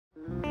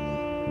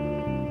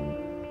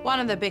One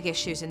of the big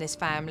issues in this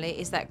family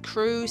is that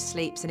Cruz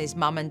sleeps in his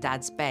mum and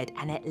dad's bed,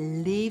 and it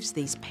leaves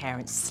these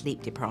parents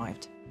sleep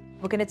deprived.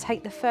 We're going to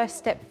take the first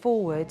step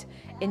forward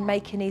in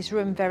making his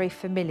room very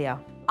familiar.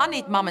 I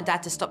need mum and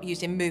dad to stop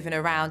using moving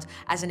around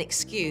as an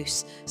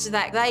excuse so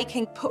that they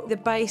can put The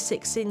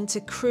basics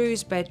into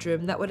Cruz's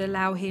bedroom that would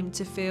allow him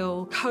to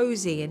feel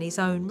cosy in his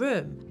own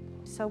room.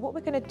 So what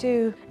we're going to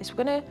do is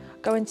we're going to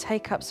go and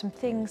take up some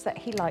things that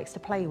he likes to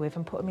play with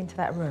and put them into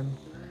that room.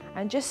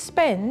 And just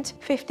spend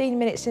 15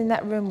 minutes in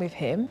that room with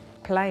him,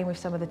 playing with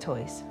some of the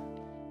toys.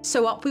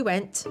 So up we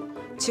went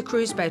to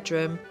Cruz's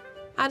bedroom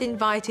and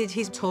invited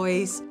his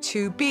toys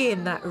to be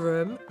in that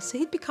room. So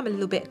he'd become a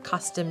little bit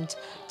accustomed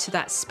to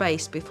that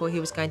space before he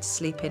was going to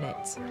sleep in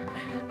it.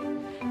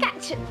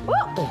 Gotcha!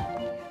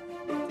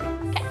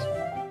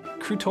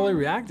 Crew totally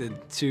reacted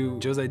to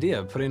Joe's idea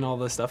of putting all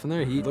this stuff in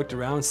there. He looked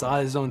around, saw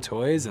his own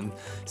toys, and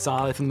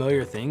saw the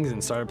familiar things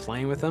and started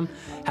playing with them.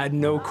 Had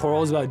no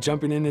quarrels about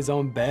jumping in his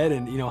own bed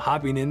and,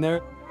 hopping in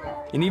there.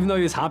 And even though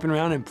he was hopping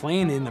around and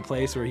playing in the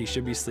place where he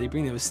should be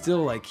sleeping, it was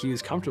still like he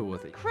was comfortable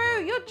with it.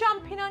 Crew, you're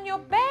jumping on your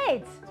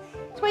bed.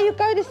 It's where you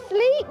go to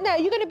sleep now.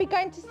 You're going to be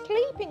going to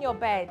sleep in your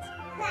bed.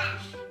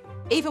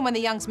 Even when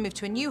the Youngs moved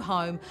to a new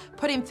home,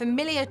 putting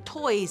familiar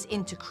toys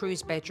into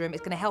Cruz's bedroom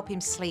is going to help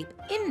him sleep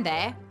in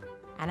there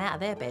and out of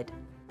their bed.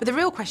 But the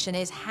real question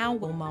is, how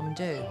will Mum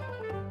do?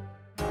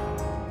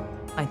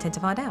 I intend to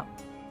find out.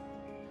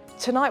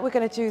 Tonight we're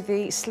going to do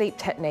the sleep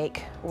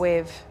technique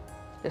with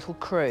little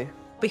Crew.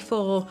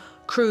 Before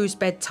Cruz's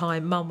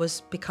bedtime, Mum was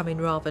becoming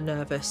rather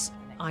nervous.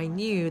 I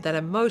knew that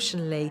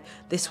emotionally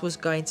this was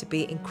going to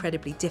be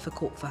incredibly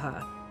difficult for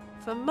her.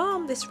 For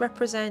Mum, this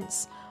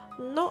represents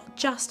not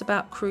just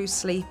about Cruz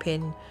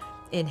sleeping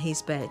in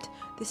his bed.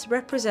 This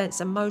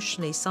represents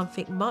emotionally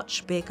something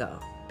much bigger,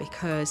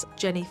 because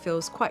Jenny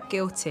feels quite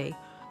guilty.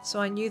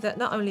 So I knew that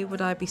not only would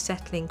I be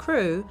settling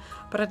Crew,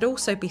 but I'd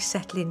also be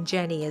settling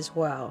Jenny as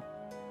well.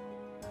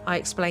 I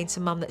explained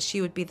to Mum that she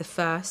would be the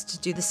first to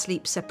do the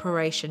sleep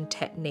separation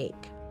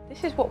technique.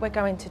 This is what we're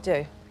going to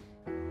do.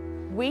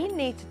 We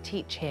need to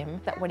teach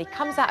him that when he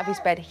comes out of his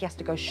bed, he has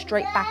to go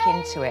straight back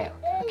into it,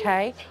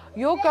 okay?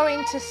 You're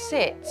going to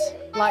sit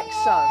like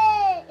so.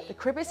 The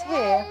crib is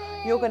here.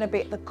 You're going to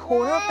be at the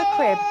corner of the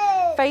crib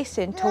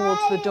facing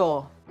towards the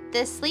door.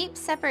 The sleep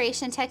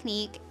separation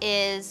technique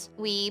is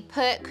we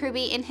put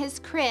Kruby in his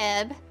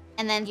crib,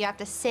 and then you have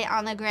to sit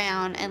on the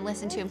ground and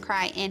listen to him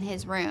cry in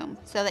his room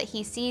so that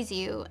he sees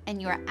you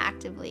and you are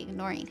actively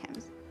ignoring him.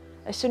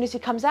 As soon as he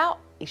comes out,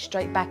 he's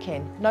straight back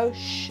in. No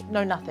shh,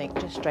 no nothing,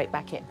 just straight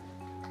back in,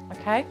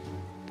 okay?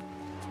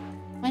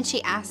 When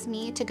she asked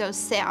me to go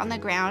sit on the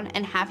ground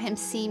and have him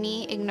see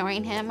me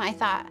ignoring him, I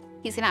thought,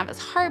 he's gonna have his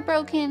heart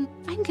broken.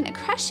 I'm gonna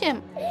crush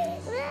him.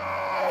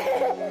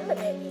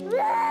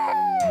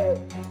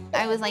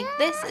 I was like,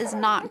 this is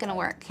not gonna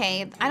work,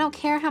 okay? I don't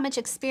care how much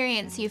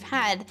experience you've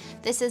had.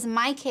 This is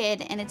my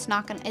kid, and it's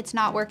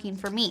not working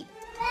for me.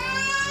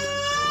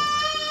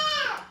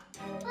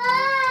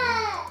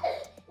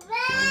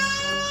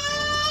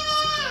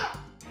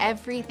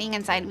 Everything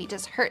inside me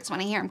just hurts when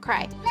I hear him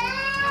cry.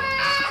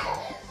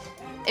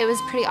 It was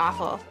pretty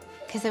awful,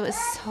 because it was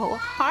so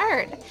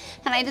hard,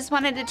 and I just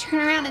wanted to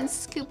turn around and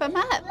scoop him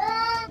up.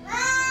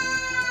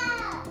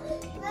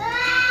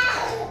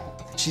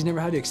 She's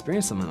never had to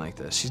experience something like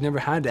this. She's never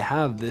had to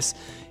have this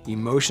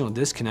emotional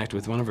disconnect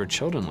with one of her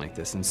children like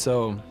this. And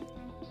so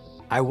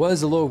I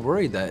was a little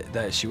worried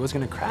that she was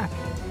gonna crack.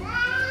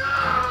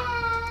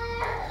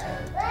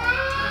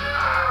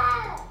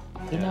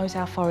 He knows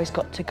how far he's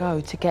got to go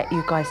to get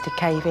you guys to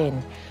cave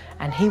in,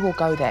 and he will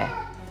go there.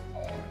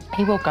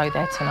 He will go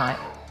there tonight.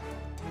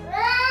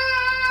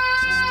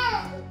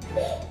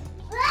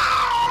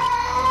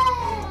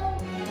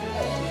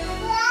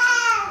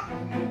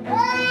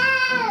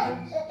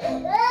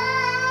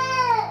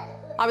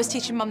 I was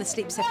teaching Mum the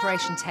sleep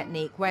separation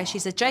technique, where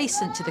she's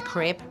adjacent to the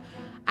crib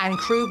and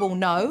Crew will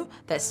know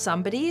that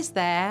somebody is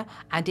there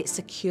and it's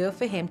secure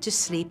for him to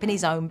sleep in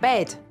his own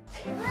bed.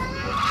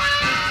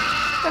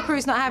 But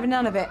Crew's not having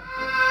none of it.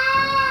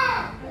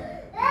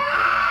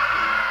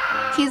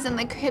 He's in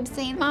the crib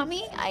saying,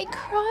 Mommy, I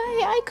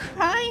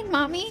cry,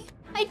 Mommy.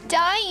 I'm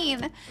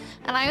dying.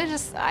 And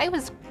I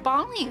was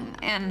bawling,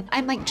 and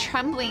I'm like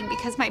trembling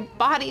because my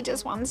body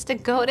just wants to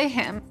go to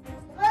him.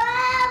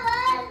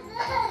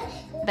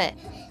 But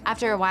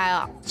after a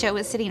while, Joe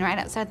was sitting right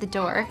outside the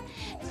door,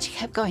 and she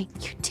kept going,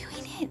 you're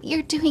doing it,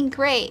 you're doing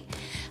great.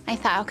 I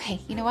thought, okay,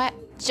 you know what?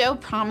 Joe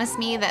promised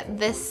me that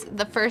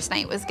the first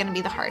night was gonna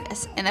be the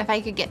hardest, and if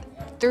I could get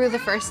through the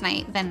first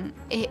night, then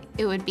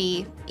it would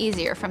be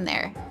easier from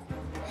there.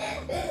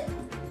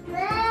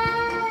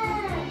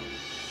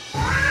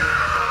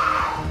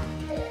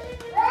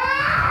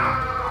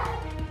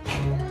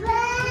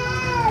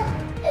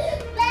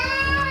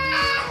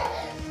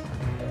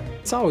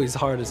 It's always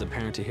hard as a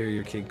parent to hear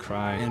your kid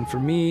cry. And for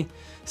me,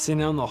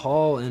 sitting out in the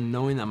hall and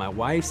knowing that my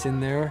wife's in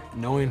there,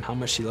 knowing how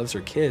much she loves her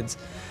kids,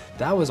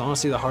 that was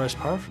honestly the hardest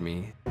part for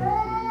me.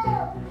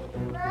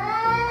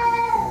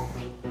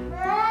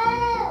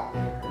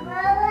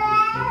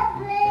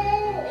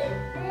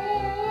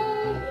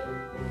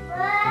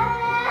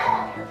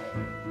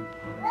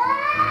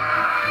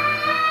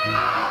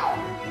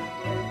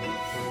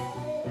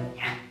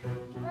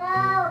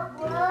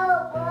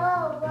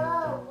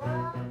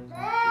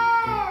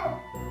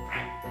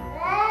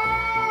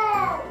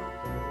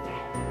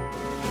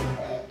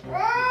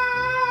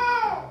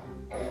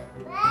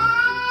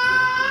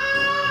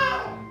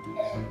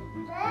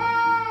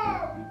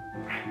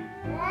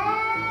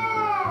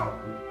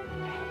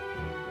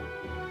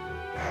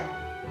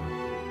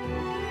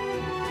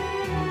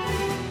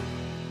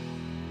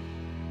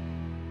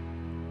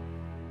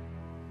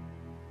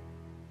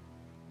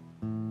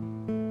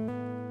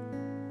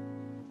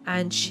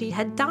 and she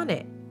had done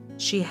it.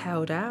 She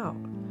held out.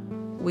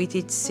 We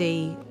did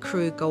see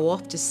Crew go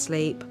off to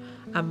sleep,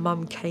 and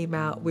Mum came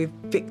out with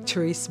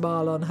victory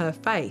smile on her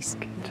face.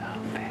 Good job,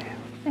 babe.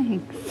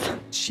 Thanks.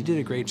 She did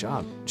a great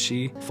job.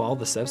 She followed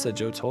the steps that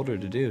Joe told her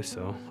to do,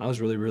 so I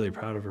was really, really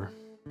proud of her.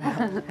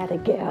 Had a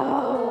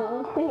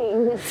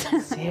go.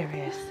 Thanks.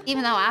 Serious.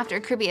 Even though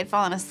after Kirby had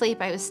fallen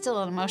asleep, I was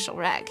still an emotional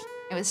wreck.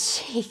 I was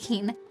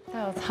shaking.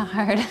 That was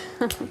hard.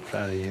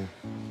 Proud of you.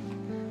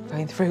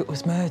 Going through it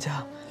was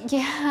murder.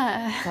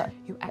 Yeah. But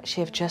you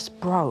actually have just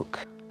broke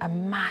a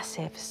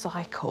massive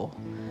cycle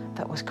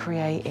that was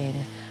creating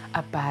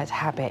a bad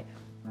habit.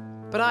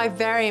 But I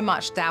very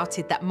much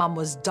doubted that Mum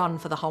was done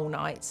for the whole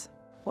night.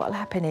 What'll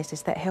happen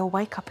is that he'll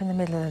wake up in the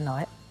middle of the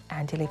night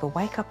and he'll either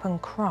wake up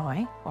and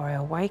cry or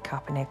he'll wake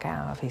up and he'll get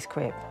out of his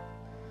crib.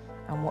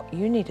 And what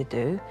you need to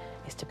do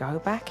is to go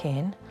back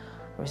in,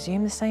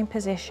 resume the same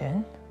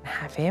position,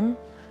 have him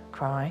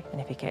cry, and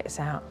if he gets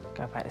out,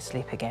 go back to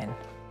sleep again.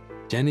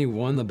 Jenny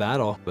won the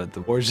battle, but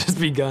the war's just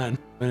begun.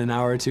 In an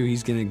hour or two,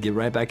 he's gonna get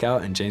right back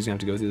out, and Jenny's gonna have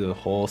to go through the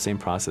whole same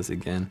process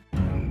again.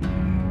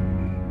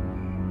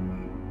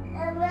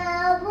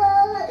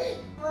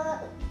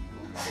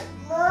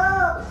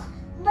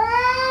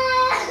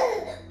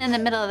 In the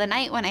middle of the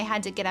night when I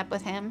had to get up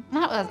with him,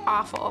 that was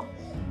awful.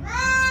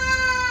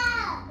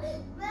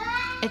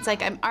 It's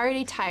like I'm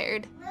already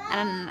tired,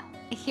 and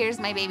here's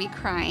my baby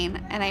crying,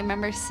 and I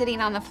remember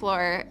sitting on the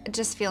floor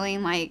just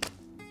feeling like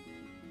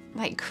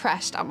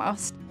crushed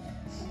almost.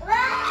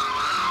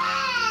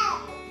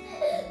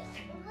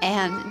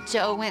 And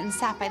Joe went and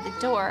sat by the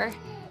door.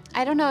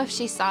 I don't know if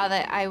she saw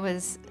that I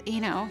was,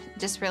 you know,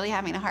 just really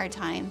having a hard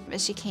time, but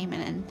she came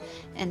in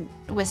and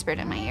whispered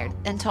in my ear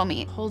and told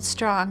me, hold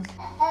strong.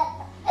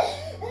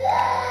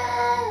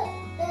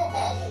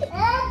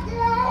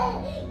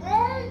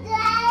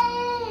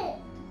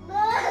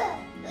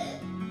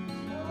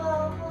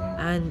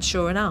 And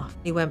sure enough,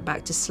 he went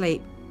back to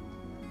sleep.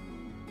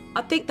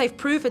 I think they've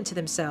proven to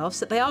themselves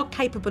that they are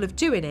capable of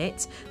doing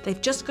it.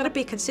 They've just got to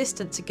be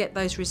consistent to get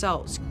those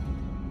results.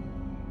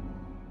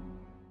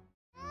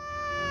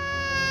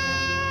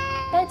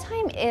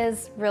 Bedtime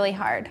is really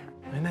hard.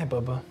 Night night,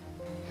 Bubba.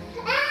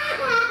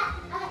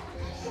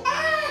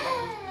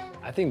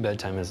 I think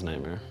bedtime is a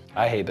nightmare.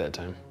 I hate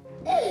bedtime.